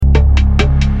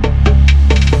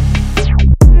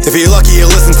If you're lucky, you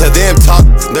listen to them talk.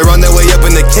 They're on their way up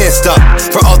and they can't stop.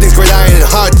 For all things great iron and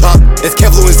hard top, it's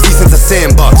Kevlu and C since the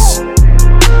Sandbox.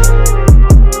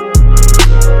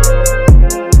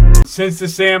 Since the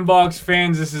Sandbox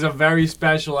fans, this is a very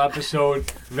special episode.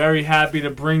 Very happy to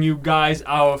bring you guys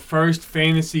our first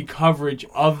fantasy coverage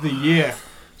of the year.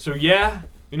 So yeah,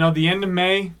 the end of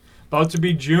May, about to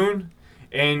be June,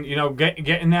 and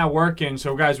getting that work in.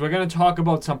 So guys, we're going to talk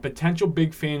about some potential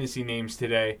big fantasy names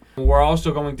today. We're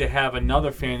also going to have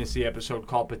another fantasy episode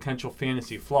called Potential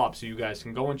Fantasy Flops, so you guys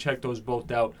can go and check those both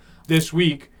out this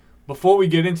week. Before we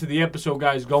get into the episode,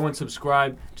 guys, go and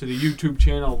subscribe to the YouTube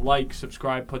channel. Like,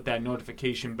 subscribe, put that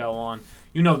notification bell on.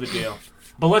 You know the deal.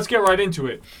 But let's get right into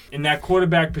it. In that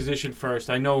quarterback position first,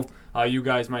 I know you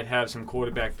guys might have some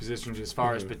quarterback positions as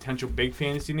far as potential big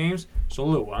fantasy names. So,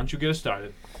 Lou, why don't you get us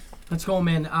started? Let's go,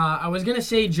 man. I was going to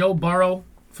say Joe Burrow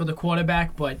for the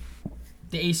quarterback, but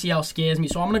the ACL scares me.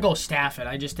 So I'm going to go Stafford.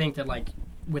 I just think that,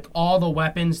 with all the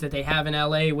weapons that they have in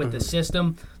L.A. with the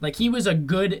system, he was a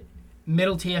good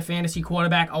middle-tier fantasy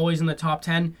quarterback, always in the top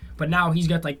 10, but now he's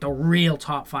got, the real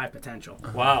top 5 potential.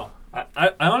 Wow.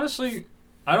 I honestly,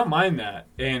 I don't mind that.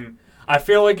 And I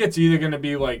feel like it's either going to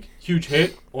be, huge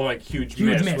hit or, huge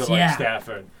miss with,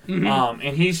 Stafford. Mm-hmm.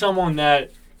 And he's someone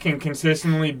that can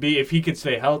consistently be, if he could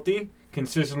stay healthy,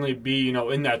 consistently be,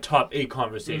 in that top 8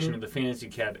 conversation of the fantasy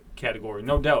category.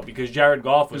 No doubt, because Jared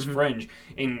Goff was fringe.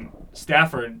 And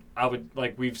Stafford, I would,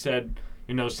 like we've said,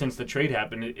 since the trade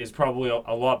happened, is probably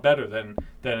a lot better than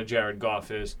a Jared Goff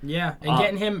is. Yeah, and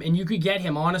getting him, and you could get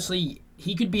him, honestly,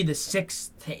 he could be the 6th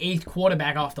to 8th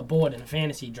quarterback off the board in a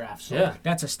fantasy draft. So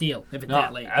that's a steal if it's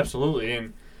that late. Absolutely.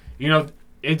 And,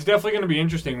 it's definitely going to be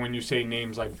interesting when you say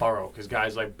names like Burrow, because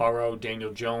guys like Burrow,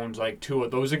 Daniel Jones, Tua,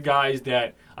 those are guys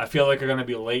that I feel like are going to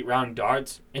be late-round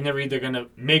darts, and they're either going to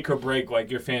make or break,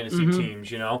 your fantasy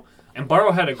teams, And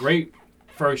Burrow had a great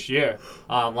first year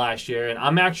last year, and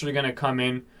I'm actually going to come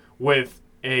in with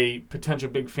a potential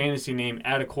big fantasy name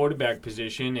at a quarterback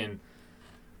position, and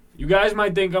you guys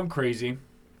might think I'm crazy,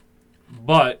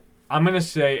 but I'm going to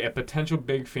say a potential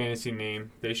big fantasy name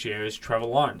this year is Trevor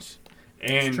Lawrence.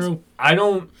 And true. I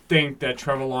don't think that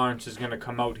Trevor Lawrence is going to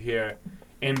come out here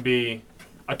and be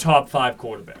a top 5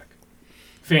 quarterback,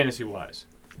 fantasy-wise.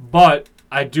 But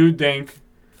I do think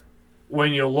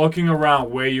when you're looking around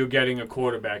where you're getting a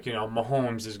quarterback,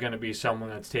 Mahomes is going to be someone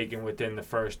that's taken within the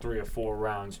first 3 or 4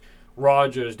 rounds.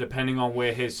 Rodgers, depending on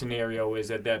where his scenario is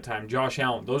at that time. Josh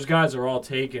Allen, those guys are all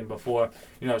taken before,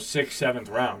 6th, 7th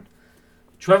round.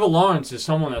 Trevor Lawrence is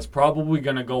someone that's probably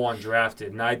going to go undrafted.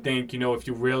 And I think, if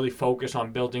you really focus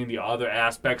on building the other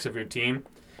aspects of your team,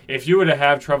 if you were to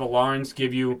have Trevor Lawrence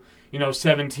give you,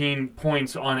 17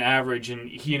 points on average, and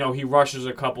he rushes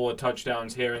a couple of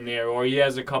touchdowns here and there, or he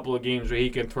has a couple of games where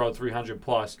he can throw 300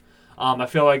 plus. I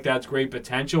feel like that's great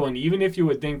potential. And even if you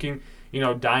were thinking,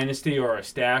 dynasty or a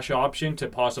stash option to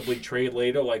possibly trade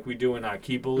later, like we do in our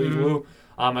Keeper League, Lou,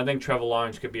 I think Trevor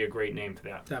Lawrence could be a great name for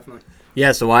that. Definitely.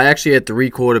 Yeah, so I actually had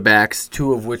 3 quarterbacks,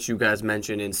 2 of which you guys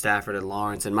mentioned in Stafford and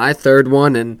Lawrence, and my third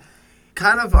one, and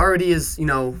kind of already is,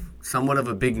 somewhat of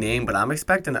a big name, but I'm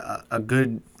expecting a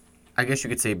good, I guess you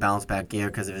could say, bounce back year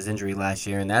because of his injury last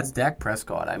year, and that's Dak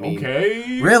Prescott. I mean,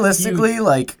 realistically,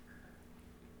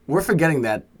 we're forgetting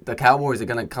that the Cowboys are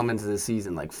going to come into the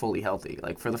season, fully healthy,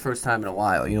 for the first time in a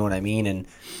while, you know what I mean? And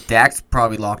Dak's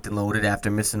probably locked and loaded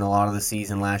after missing a lot of the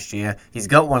season last year. He's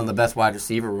got one of the best wide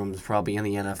receiver rooms probably in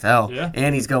the NFL,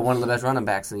 and he's got one of the best running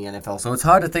backs in the NFL. So it's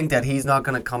hard to think that he's not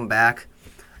going to come back.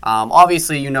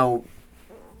 Obviously,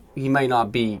 he might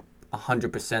not be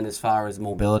 100% as far as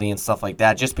mobility and stuff like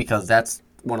that, just because that's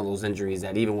one of those injuries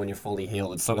that even when you're fully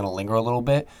healed, it's still going to linger a little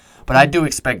bit. But I do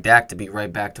expect Dak to be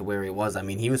right back to where he was. I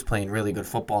mean, he was playing really good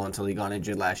football until he got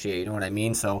injured last year. You know what I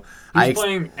mean? So he's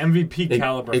playing MVP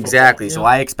caliber exactly. football. So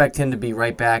I expect him to be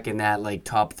right back in that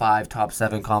top 5, top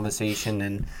 7 conversation,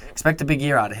 and expect a big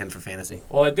year out of him for fantasy.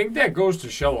 Well, I think that goes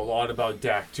to show a lot about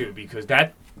Dak too, because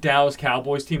that Dallas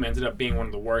Cowboys team ended up being one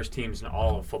of the worst teams in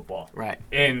all of football. Right.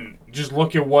 And just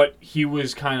look at what he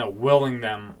was kind of willing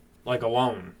them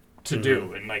alone to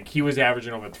do, and he was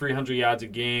averaging over 300 yards a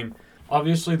game.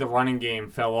 Obviously, the running game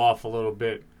fell off a little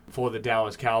bit for the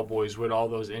Dallas Cowboys with all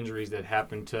those injuries that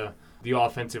happened to the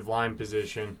offensive line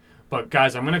position. But,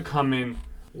 guys, I'm going to come in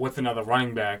with another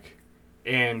running back,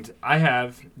 and I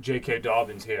have J.K.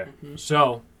 Dobbins here.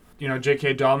 So,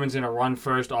 J.K. Dobbins in a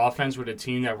run-first offense with a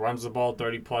team that runs the ball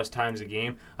 30-plus times a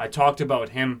game. I talked about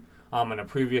him in a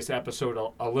previous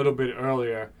episode a little bit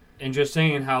earlier, and just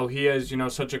saying how he has,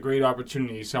 such a great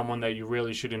opportunity, someone that you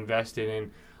really should invest in.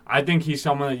 And I think he's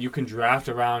someone that you can draft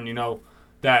around,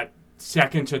 that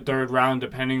second to third round,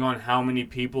 depending on how many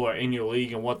people are in your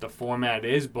league and what the format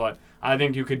is. But I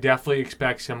think you could definitely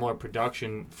expect similar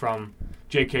production from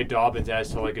J.K. Dobbins as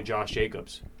to like a Josh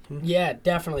Jacobs. Yeah,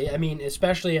 definitely. I mean,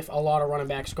 especially if a lot of running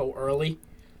backs go early,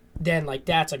 then like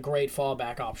that's a great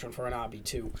fallback option for an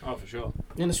RB2. Oh, for sure.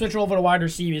 And to switch over to wide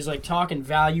receivers, like talking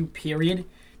value, period,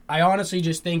 I honestly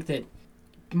just think that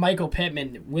Michael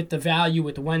Pittman, with the value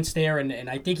with Wentz there, and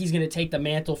I think he's going to take the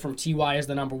mantle from T.Y. as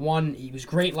the number one. He was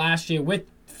great last year with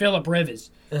Phillip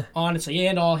Rivers, honestly,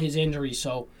 and all his injuries.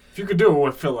 So if you could do it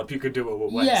with Phillip, you could do it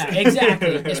with Wentz. yeah,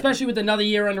 exactly. Especially with another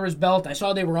year under his belt. I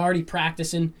saw they were already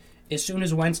practicing as soon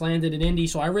as Wentz landed in Indy,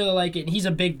 so I really like it. And he's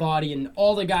a big body, and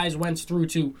all the guys Wentz threw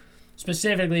to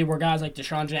specifically were guys like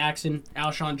Deshaun Jackson,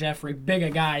 Alshon Jeffrey, bigger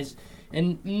guys,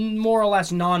 and more or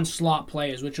less non-slot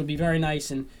players, which will be very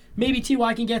nice. And maybe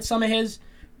T.Y. can get some of his,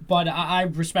 but I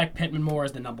respect Pittman more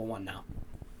as the number one now.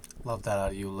 Love that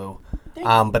out of you, Lou.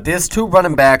 But there's two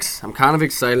running backs I'm kind of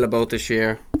excited about this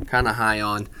year, kind of high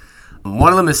on.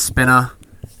 One of them is Spinner,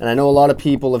 and I know a lot of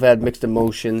people have had mixed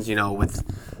emotions, with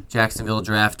Jacksonville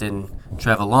drafting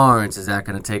Trevor Lawrence. Is that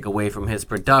going to take away from his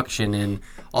production? And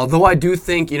although I do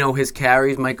think, his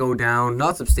carries might go down,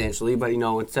 not substantially, but,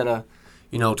 instead of,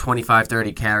 25,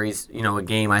 30 carries, a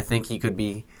game, I think he could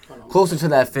be closer to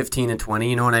that 15 and 20,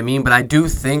 you know what I mean? But I do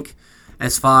think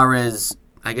as far as,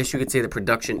 I guess you could say the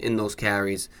production in those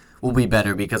carries will be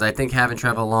better because I think having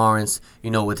Trevor Lawrence,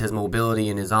 with his mobility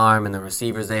and his arm and the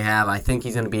receivers they have, I think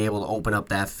he's going to be able to open up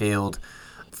that field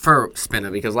for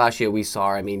Spinner because last year we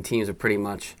saw, teams are pretty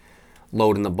much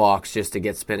loading the box just to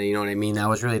get Spinner, you know what I mean? That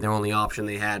was really their only option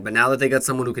they had. But now that they got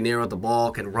someone who can air out the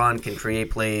ball, can run, can create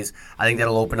plays, I think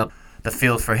that'll open up the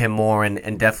field for him more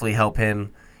and definitely help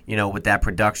him, with that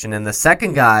production. And the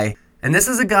second guy, and this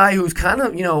is a guy who's kind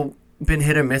of, been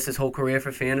hit or miss his whole career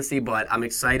for fantasy, but I'm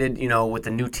excited, with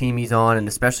the new team he's on, and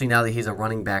especially now that he's a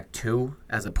running back 2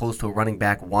 as opposed to a running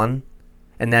back 1,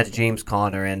 and that's James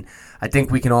Conner. And I think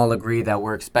we can all agree that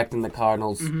we're expecting the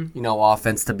Cardinals,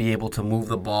 offense to be able to move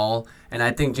the ball. And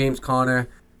I think James Conner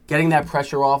getting that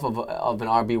pressure off of an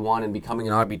RB1 and becoming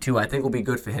an RB2, I think will be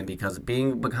good for him because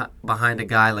being behind a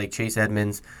guy like Chase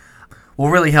Edmonds will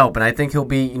really help. And I think he'll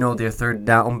be, their third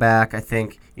down back. I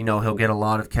think, he'll get a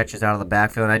lot of catches out of the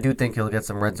backfield. And I do think he'll get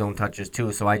some red zone touches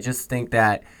too. So I just think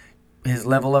that his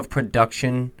level of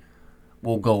production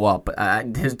will go up.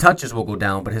 His touches will go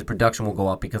down, but his production will go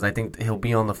up because I think he'll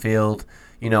be on the field,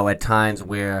 at times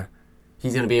where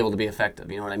he's going to be able to be effective.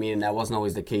 You know what I mean? And that wasn't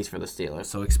always the case for the Steelers.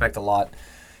 So expect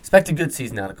a good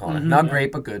season out of Conner. Not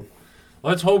great, but good.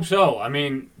 Let's hope so.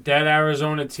 That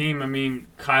Arizona team,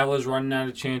 Kyler's running out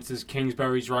of chances.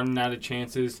 Kingsbury's running out of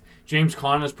chances. James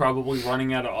Conner's probably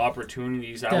running out of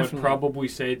opportunities. Definitely. I would probably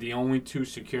say the only two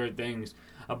secure things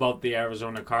about the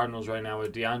Arizona Cardinals right now are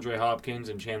DeAndre Hopkins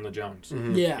and Chandler Jones.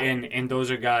 Mm-hmm. Yeah. And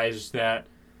those are guys that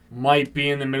might be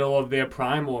in the middle of their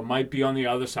prime or might be on the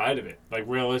other side of it,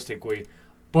 realistically.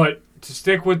 But to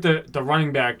stick with the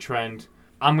running back trend,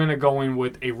 I'm going to go in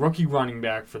with a rookie running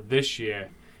back for this year,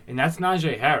 and that's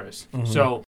Najee Harris. Mm-hmm.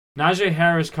 So Najee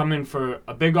Harris coming for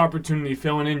a big opportunity,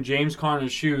 filling in James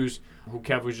Conner's shoes, who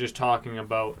Kev was just talking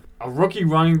about. A rookie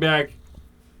running back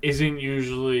isn't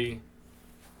usually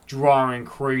drawing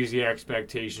crazy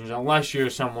expectations unless you're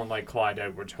someone like Clyde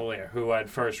Edwards-Helaire, who had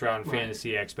first-round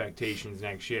fantasy expectations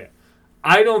next year.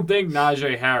 I don't think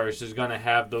Najee Harris is going to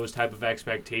have those type of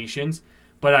expectations,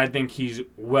 but I think he's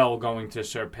well going to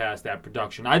surpass that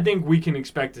production. I think we can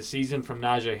expect a season from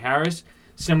Najee Harris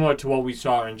similar to what we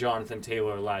saw in Jonathan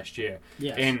Taylor last year.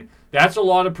 Yes. And that's a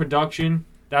lot of production.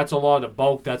 That's a lot of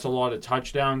bulk. That's a lot of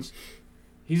touchdowns.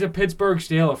 He's a Pittsburgh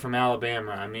Steeler from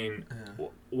Alabama.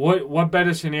 What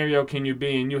better scenario can you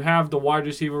be? And you have the wide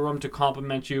receiver room to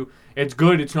complement you. It's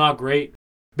good. It's not great.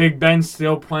 Big Ben's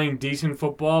still playing decent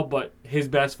football, but his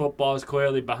best football is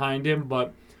clearly behind him.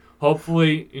 But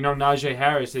hopefully, Najee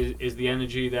Harris is the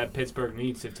energy that Pittsburgh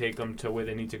needs to take them to where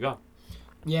they need to go.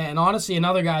 Yeah, and honestly,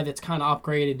 another guy that's kind of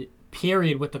upgraded,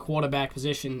 period, with the quarterback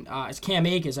position is Cam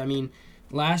Akers.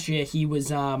 Last year he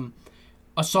was a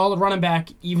solid running back,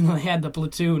 even though they had the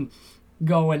platoon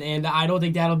going, and I don't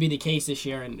think that'll be the case this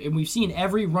year. And we've seen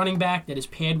every running back that is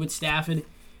paired with Stafford,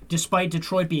 despite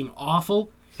Detroit being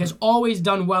awful, has always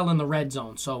done well in the red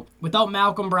zone. So without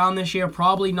Malcolm Brown this year,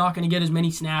 probably not going to get as many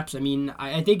snaps.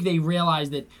 I think they realize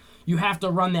that you have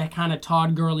to run that kind of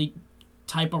Todd Gurley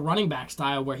type of running back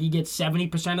style where he gets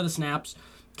 70% of the snaps,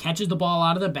 catches the ball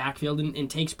out of the backfield, and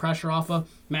takes pressure off of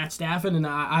Matt Stafford. And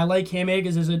I like Cam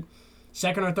Akers as a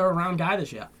second or third round guy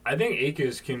this year. I think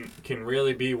Akers can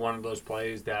really be one of those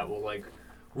plays that will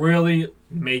really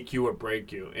make you or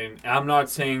break you. And I'm not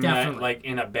saying Definitely. that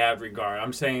in a bad regard.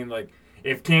 I'm saying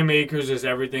if Cam Akers is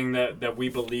everything that we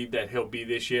believe that he'll be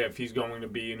this year, if he's going to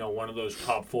be, one of those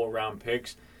top 4-round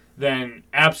picks, then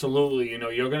absolutely,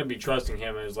 you're going to be trusting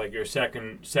him as like your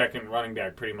second running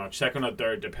back, pretty much second or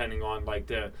third, depending on like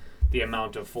the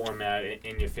amount of format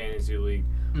in your fantasy league.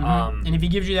 Mm-hmm. And if he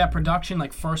gives you that production,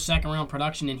 like first, second round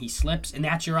production, and he slips, and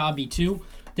that's your RB2,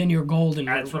 then you're golden.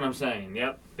 That's what I'm saying.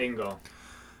 Yep, bingo.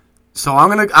 So I'm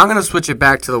gonna switch it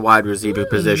back to the wide receiver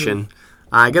position.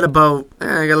 I got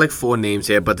like 4 names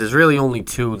here, but there's really only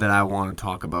 2 that I want to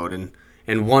talk about, and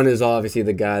one is obviously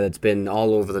the guy that's been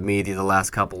all over the media the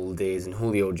last couple of days, and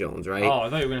Julio Jones, right? Oh, I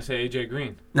thought you were gonna say AJ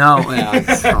Green. No,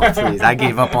 please, I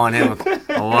gave up on him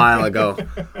a while ago.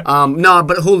 No,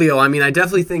 but Julio, I mean, I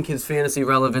definitely think his fantasy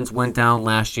relevance went down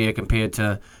last year compared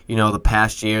to the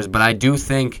past years, but I do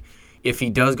think if he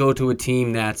does go to a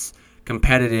team that's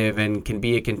competitive and can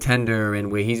be a contender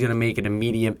and where he's going to make an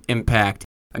immediate impact.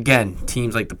 Again,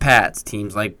 teams like the Pats,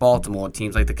 teams like Baltimore,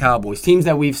 teams like the Cowboys, teams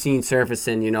that we've seen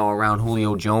surfacing, around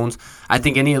Julio Jones. I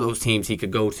think any of those teams he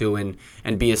could go to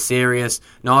and be a serious,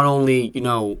 not only,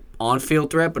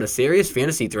 on-field threat, but a serious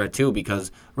fantasy threat too,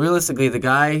 because realistically the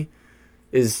guy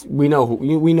is, we know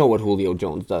what Julio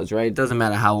Jones does, right? It doesn't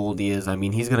matter how old he is. I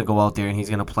mean, he's going to go out there and he's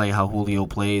going to play how Julio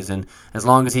plays, and as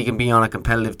long as he can be on a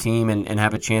competitive team and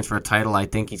have a chance for a title, I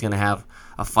think he's going to have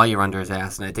a fire under his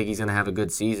ass, and I think he's going to have a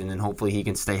good season, and hopefully he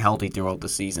can stay healthy throughout the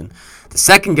season. The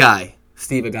second guy,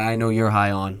 Steve, a guy I know you're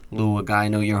high on. Lou, a guy I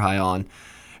know you're high on.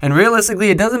 And realistically,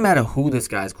 it doesn't matter who this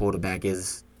guy's quarterback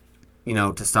is,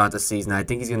 to start the season. I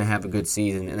think he's going to have a good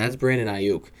season, and that's Brandon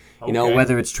Ayuk. Okay.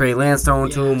 Whether it's Trey Lance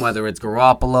throwing to him, whether it's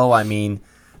Garoppolo, I mean,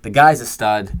 the guy's a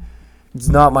stud. There's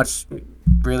not much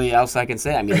really else I can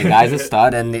say. I mean, the guy's a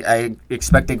stud, and I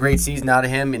expect a great season out of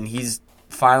him, and he's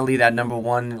finally that number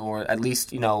one, or at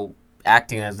least,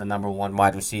 acting as the number one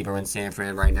wide receiver in San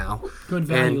Fran right now. Good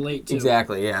value late, too.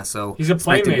 Exactly, yeah. So he's a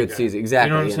playmaker. A good season.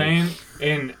 Exactly. You know what I'm saying?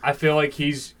 And I feel like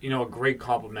he's, a great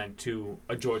compliment to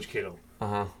a George Kittle.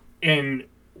 Uh-huh. And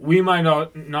we might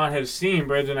not have seen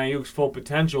Brandon Ayuk's full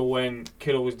potential when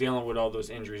Kittle was dealing with all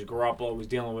those injuries. Garoppolo was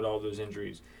dealing with all those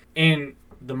injuries. And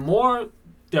the more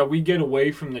that we get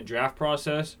away from the draft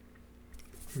process,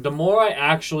 the more I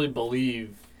actually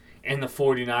believe in the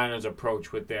 49ers'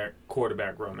 approach with their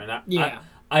quarterback room. And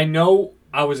I know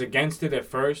I was against it at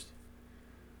first,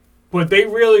 but they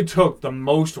really took the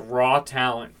most raw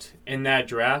talent in that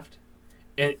draft,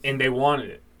 and they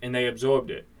wanted it, and they absorbed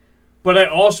it. But I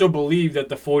also believe that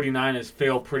the 49ers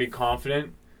feel pretty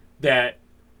confident that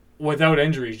without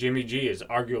injuries, Jimmy G has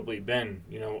arguably been,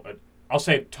 I'll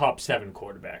say top 7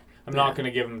 quarterback. I'm not going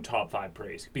to give him top 5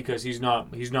 praise because he's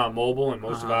not mobile, and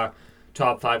most of our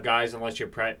top 5 guys, unless you're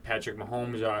Patrick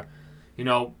Mahomes, are,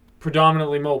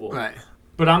 predominantly mobile. Right.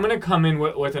 But I'm going to come in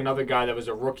with another guy that was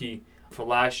a rookie for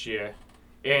last year.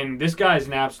 And this guy is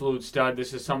an absolute stud.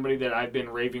 This is somebody that I've been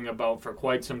raving about for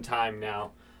quite some time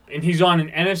now. And he's on an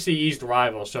NFC East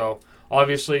rival, so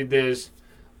obviously there's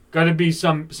got to be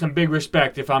some big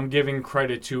respect if I'm giving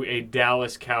credit to a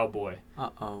Dallas Cowboy.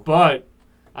 Uh-oh. But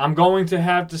I'm going to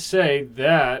have to say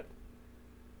that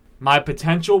my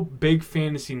potential big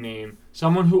fantasy name,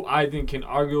 someone who I think can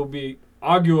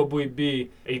arguably be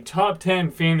a top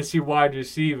 10 fantasy wide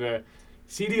receiver,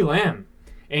 CeeDee Lamb.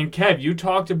 And Kev, you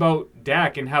talked about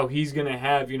Dak and how he's going to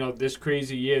have, this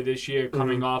crazy year this year,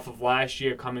 coming off of last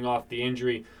year, coming off the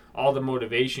injury, all the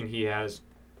motivation he has.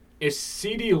 If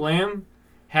CeeDee Lamb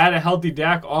had a healthy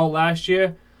Dak all last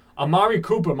year, Amari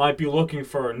Cooper might be looking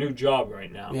for a new job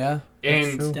right now. Yeah,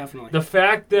 and true. Definitely. The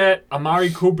fact that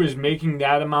Amari Cooper is making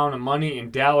that amount of money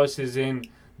and Dallas is in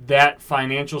that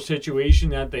financial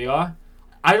situation that they are,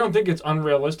 I don't think it's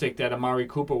unrealistic that Amari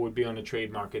Cooper would be on the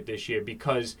trade market this year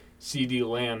because CeeDee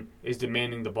Lamb is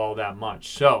demanding the ball that much.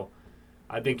 So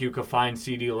I think you could find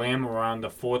CeeDee Lamb around the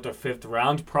 4th or 5th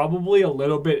round, probably a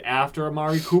little bit after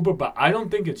Amari Cooper, but I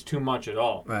don't think it's too much at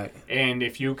all. Right. And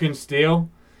if you can steal,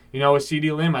 with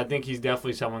CeeDee Lamb, I think he's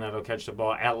definitely someone that'll catch the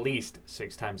ball at least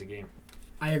 6 times a game.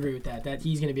 I agree with that. That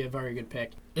he's going to be a very good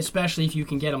pick, especially if you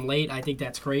can get him late. I think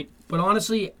that's great. But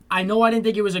honestly, I know I didn't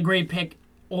think it was a great pick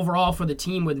overall for the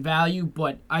team with value,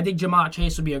 but I think Jamar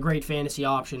Chase will be a great fantasy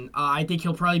option. I think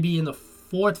he'll probably be in the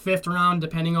 4th, 5th round,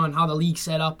 depending on how the league's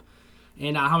set up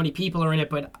and how many people are in it.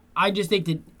 But I just think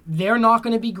that they're not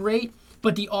going to be great,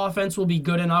 but the offense will be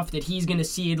good enough that he's going to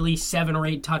see at least 7 or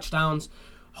 8 touchdowns.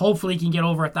 Hopefully he can get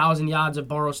over 1,000 yards if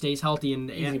Burrow stays healthy.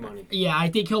 Easy money. Yeah, I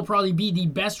think he'll probably be the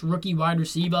best rookie wide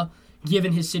receiver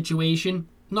given his situation.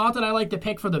 Not that I like to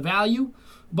pick for the value,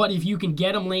 but if you can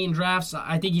get him late in drafts,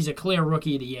 I think he's a clear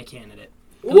Rookie of the Year candidate,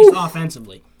 at least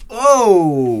offensively.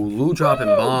 Oh, Lou dropping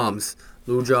bombs.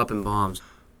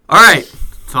 All right,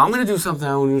 So I'm going to do something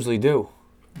I don't usually do.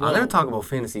 I'm going to talk about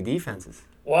fantasy defenses.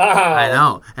 Wow. I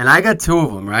know. And I got two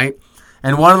of them, right?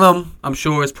 And one of them, I'm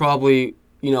sure, is probably,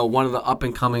 one of the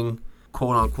up-and-coming,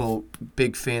 quote-unquote,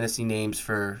 big fantasy names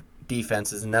for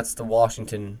defenses, and that's the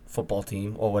Washington football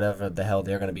team, or whatever the hell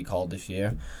they're going to be called this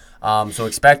year. So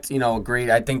expect, a great,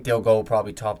 I think they'll go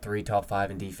probably top 3, top 5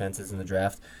 in defenses in the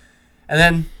draft. And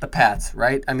then the Pats,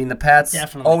 right? I mean, the Pats,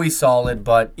 Definitely. always solid,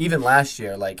 but even last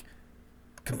year,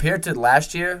 compared to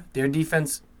last year, their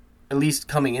defense, at least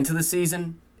coming into the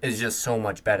season, is just so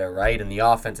much better, right? And the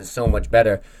offense is so much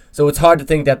better. So it's hard to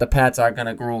think that the Pats aren't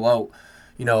going to roll out,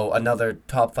 another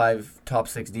top 5, top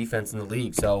 6 defense in the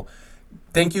league. So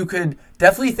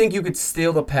definitely think you could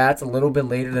steal the Pats a little bit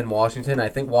later than Washington. I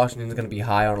think Washington's going to be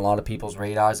high on a lot of people's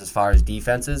radars as far as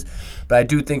defenses, but I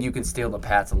do think you can steal the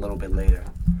Pats a little bit later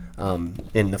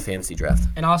in the fantasy draft.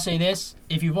 And I'll say this,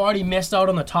 if you've already missed out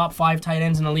on the top 5 tight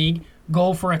ends in the league,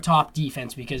 go for a top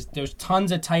defense because there's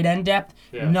tons of tight end depth,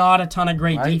 not a ton of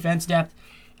great defense depth.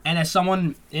 And as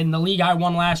someone in the league I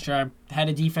won last year, I had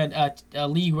a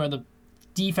league where the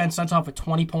defense starts off with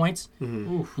 20 points,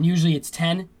 and usually it's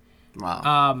 10.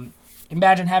 Wow.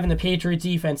 Imagine having the Patriots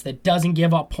defense that doesn't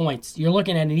give up points. You're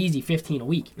looking at an easy 15 a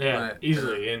week. Yeah, Right.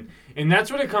 easily. And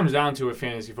that's what it comes down to with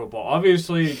fantasy football.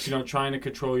 Obviously, it's, trying to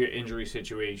control your injury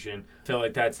situation. I feel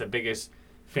like that's the biggest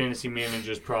fantasy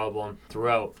manager's problem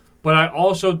throughout. But I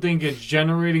also think it's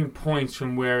generating points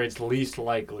from where it's least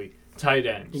likely. Tight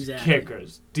ends,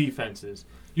 kickers, defenses.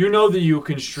 You know that you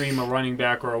can stream a running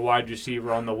back or a wide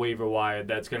receiver on the waiver wire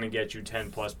that's going to get you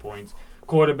 10-plus points.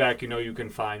 Quarterback, you can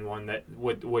find one that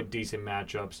with decent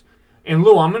matchups. And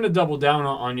Lou, I'm going to double down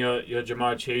on your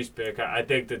Jamar Chase pick. I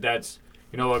think that's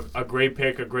a great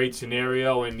pick, a great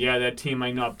scenario, and that team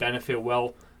might not benefit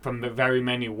well from the very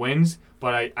many wins,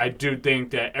 but I do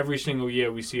think that every single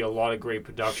year we see a lot of great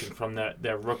production from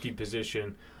that rookie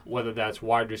position, whether that's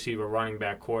wide receiver, running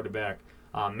back, quarterback,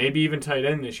 maybe even tight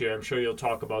end this year. I'm sure you'll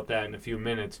talk about that in a few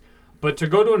minutes. But to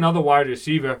go to another wide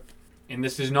receiver, and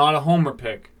this is not a homer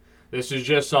pick, this is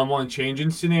just someone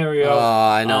changing scenario. Oh,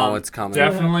 I know what's coming.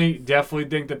 Definitely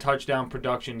think the touchdown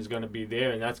production is going to be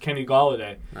there, and that's Kenny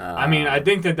Golladay. I mean, I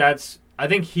think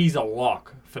he's a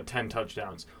lock for 10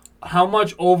 touchdowns. How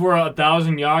much over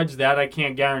 1,000 yards, that I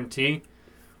can't guarantee.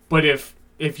 But if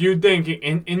you think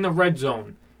in the red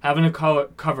zone, having to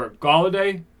cover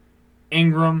Golladay,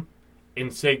 Ingram, and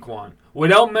Saquon,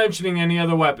 without mentioning any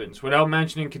other weapons, without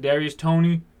mentioning Kadarius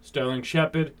Toney, Sterling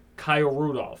Shepard, Kyle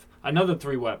Rudolph, another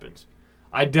 3 weapons,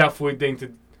 I definitely think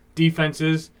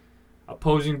that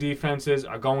opposing defenses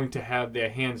are going to have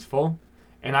their hands full,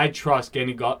 and I trust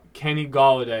Kenny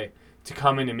Golladay to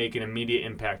come in and make an immediate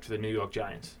impact for the New York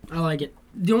Giants. I like it.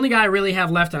 The only guy I really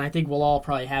have left, and I think we'll all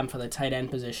probably have him for the tight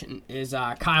end position, is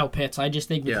Kyle Pitts. I just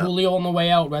think with Julio on the way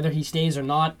out, whether he stays or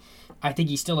not, I think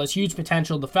he still has huge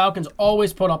potential. The Falcons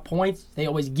always put up points. They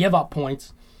always give up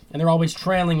points, and they're always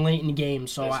trailing late in the game.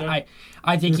 So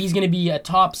I think he's going to be a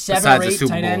top 7 or 8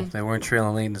 tight end. They weren't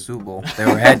trailing late in the Super Bowl. They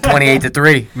were ahead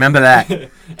 28-3. Remember that.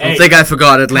 Don't think I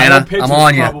forgot, Atlanta. I'm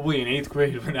on you. Probably in 8th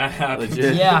grade when that happened.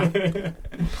 Legit. Yeah,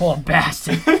 poor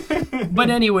bastard.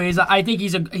 But anyways, I think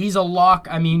he's a lock.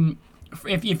 I mean,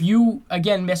 if you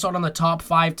again miss out on the top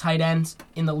 5 tight ends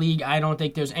in the league, I don't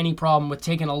think there's any problem with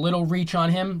taking a little reach on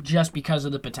him just because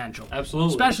of the potential.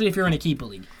 Absolutely, especially if you're in a keeper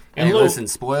league. And hey, listen,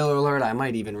 spoiler alert, I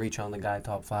might even reach on the guy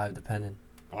top 5, depending.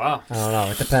 Wow. I don't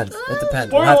know. It depends.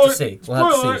 We'll have to see.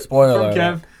 Spoiler alert.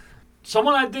 Kev.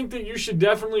 Someone I think that you should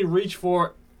definitely reach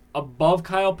for above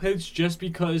Kyle Pitts, just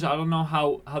because I don't know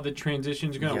how the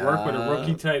transition's going to work with a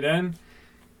rookie tight end,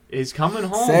 is coming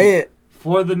home. Say it.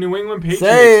 For the New England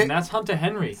Patriots, and that's Hunter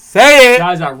Henry. Say it.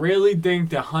 Guys, I really think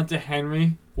that Hunter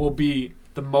Henry will be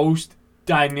the most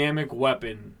dynamic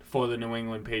weapon for the New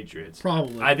England Patriots.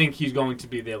 Probably. I think he's going to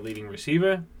be their leading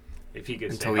receiver if he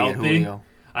can stay healthy.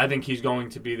 I think he's going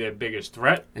to be their biggest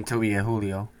threat. Until we get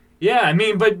Julio. Yeah, I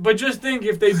mean, but just think,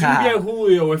 if they do get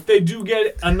Julio, if they do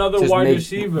get another wide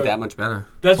receiver. That much better.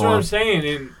 That's what I'm saying.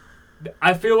 And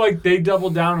I feel like they double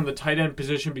down on the tight end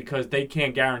position because they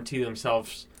can't guarantee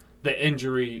themselves the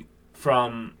injury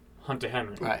from Hunter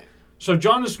Henry. Right. So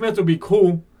Jonnu Smith would be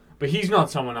cool, but he's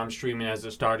not someone I'm streaming as the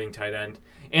starting tight end.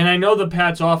 And I know the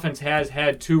Pats offense has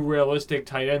had 2 realistic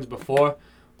tight ends before,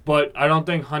 but I don't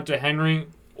think Hunter Henry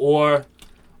or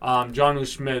Jonnu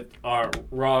Smith are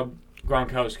Rob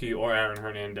Gronkowski or Aaron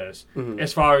Hernandez. Mm-hmm.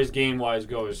 As far as game-wise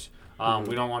goes,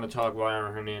 we don't want to talk about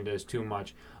Aaron Hernandez too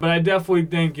much. But I definitely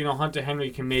think Hunter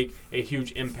Henry can make a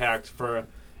huge impact for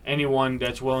anyone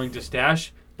that's willing to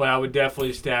stash. But I would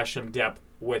definitely stash some depth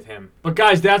with him. But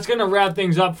guys, that's going to wrap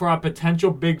things up for our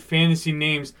potential big fantasy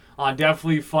names.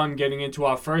 Definitely fun getting into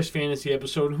our first fantasy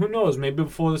episode. And who knows, maybe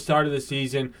before the start of the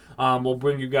season, we'll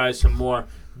bring you guys some more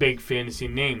big fantasy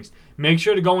names. Make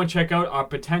sure to go and check out our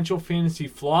potential fantasy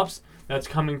flops. That's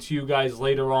coming to you guys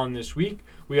later on this week.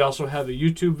 We also have a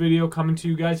YouTube video coming to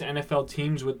you guys, NFL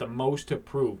teams with the most to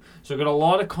prove. So we got a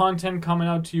lot of content coming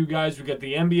out to you guys. We got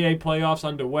the NBA playoffs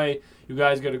underway. You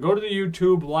guys got to go to the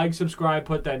YouTube, like, subscribe,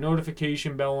 put that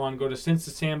notification bell on, go to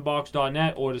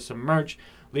since-the-sandbox.net, order some merch.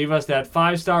 Leave us that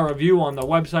 5-star review on the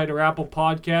website or Apple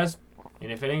Podcast.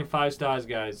 And if it ain't 5 stars,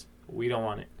 guys, we don't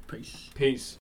want it. Peace. Peace.